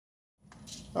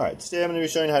Alright, today I'm going to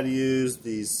be showing you how to use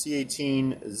these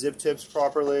C18 zip tips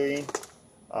properly.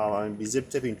 I'm going to be zip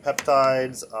tipping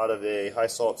peptides out of a high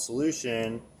salt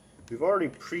solution. We've already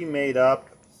pre-made up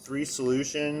 3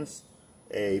 solutions: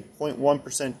 a 0.1%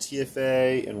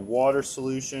 TFA in water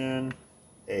solution,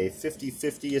 a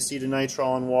 50-50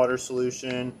 acetonitrile in water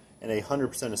solution, and a 100%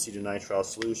 acetonitrile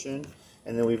solution.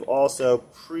 And then we've also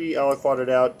pre-aliquoted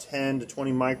out 10 to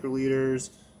 20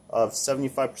 microliters of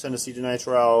 75%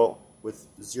 acetonitrile with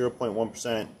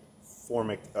 0.1%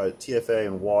 formic TFA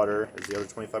and water as the other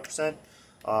 25%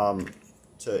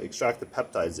 to extract the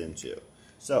peptides into.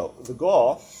 So the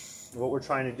goal, what we're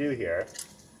trying to do here,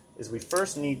 is we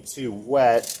first need to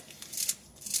wet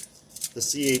the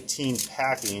C18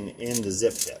 packing in the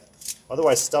zip tip.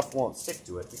 Otherwise stuff won't stick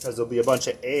to it because there'll be a bunch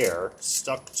of air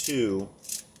stuck to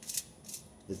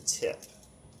the tip.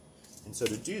 And so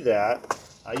to do that,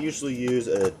 I usually use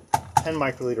a 10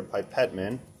 microliter pipette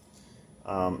min.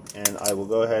 And I will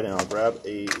go ahead and I'll grab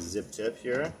a zip tip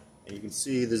here, and you can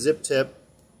see the zip tip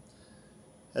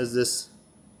has this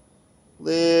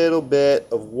little bit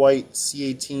of white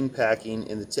C18 packing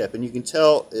in the tip, and you can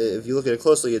tell if you look at it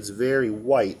closely it's very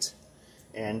white,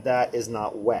 and that is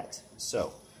not wet.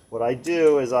 So what I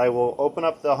do is I will open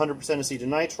up the 100%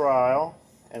 acetonitrile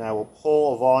and I will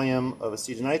pull a volume of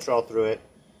acetonitrile through it,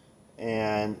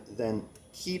 and then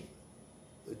keep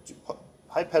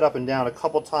pipette up and down a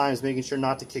couple times, making sure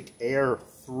not to kick air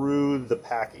through the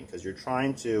packing, because you're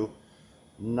trying to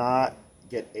not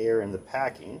get air in the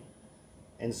packing.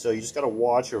 And so you just got to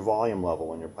watch your volume level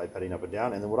when you're pipetting up and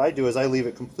down. And then what I do is I leave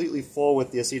it completely full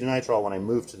with the acetonitrile when I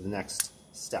move to the next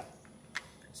step.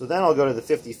 So then I'll go to the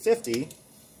 50-50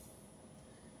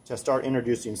 to start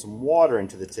introducing some water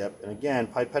into the tip, and again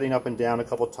pipetting up and down a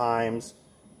couple times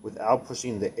without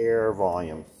pushing the air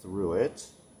volume through it.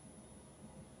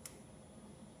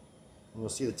 And you'll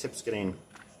see the tip's getting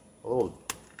a little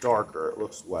darker, it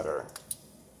looks wetter.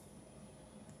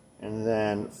 And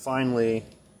then finally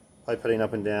pipetting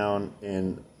up and down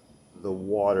in the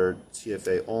water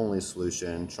TFA only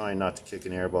solution, trying not to kick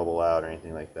an air bubble out or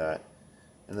anything like that.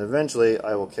 And then eventually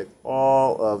I will kick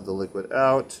all of the liquid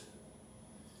out,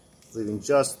 leaving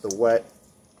just the wet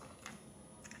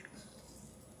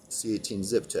C18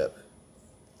 zip tip.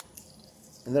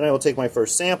 And then I will take my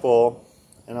first sample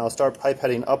and I'll start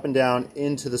pipetting up and down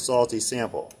into the salty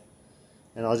sample.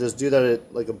 And I'll just do that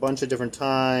at like a bunch of different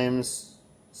times,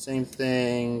 same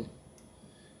thing.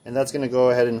 And that's going to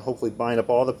go ahead and hopefully bind up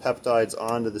all the peptides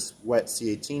onto this wet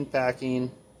C18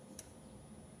 packing.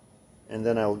 And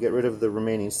then I will get rid of the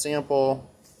remaining sample.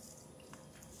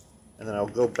 And then I'll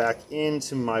go back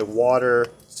into my water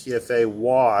TFA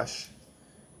wash,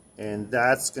 and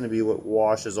that's going to be what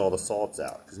washes all the salts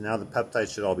out, because now the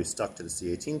peptides should all be stuck to the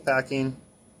C18 packing.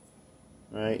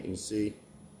 Right, you can see.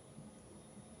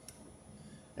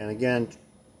 And again,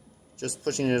 just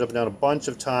pushing it up and down a bunch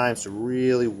of times to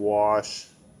really wash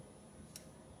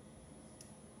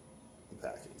the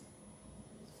packing.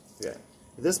 Okay.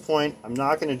 At this point, I'm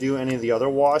not going to do any of the other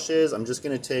washes. I'm just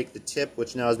going to take the tip,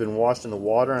 which now has been washed in the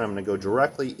water, and I'm going to go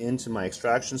directly into my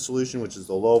extraction solution, which is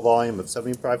the low volume of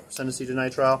 75%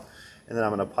 acetonitrile. And then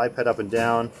I'm going to pipette up and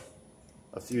down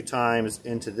a few times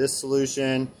into this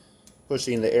solution,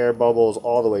 pushing the air bubbles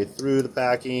all the way through the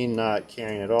packing, not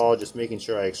carrying it all, just making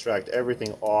sure I extract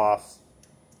everything off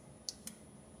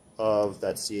of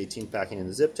that C18 packing in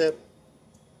the zip tip.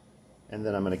 And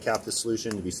then I'm going to cap the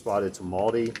solution to be spotted to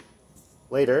MALDI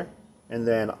later. And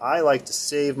then I like to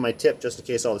save my tip just in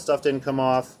case all the stuff didn't come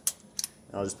off,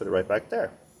 and I'll just put it right back there.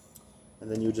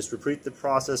 And then you just repeat the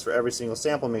process for every single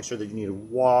sample. Make sure that you need to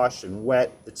wash and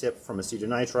wet the tip from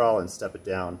acetonitrile and step it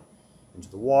down into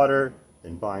the water,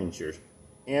 then bind your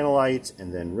analyte,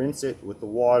 and then rinse it with the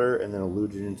water, and then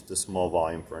elute it into the small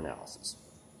volume for analysis.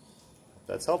 If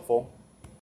that's helpful.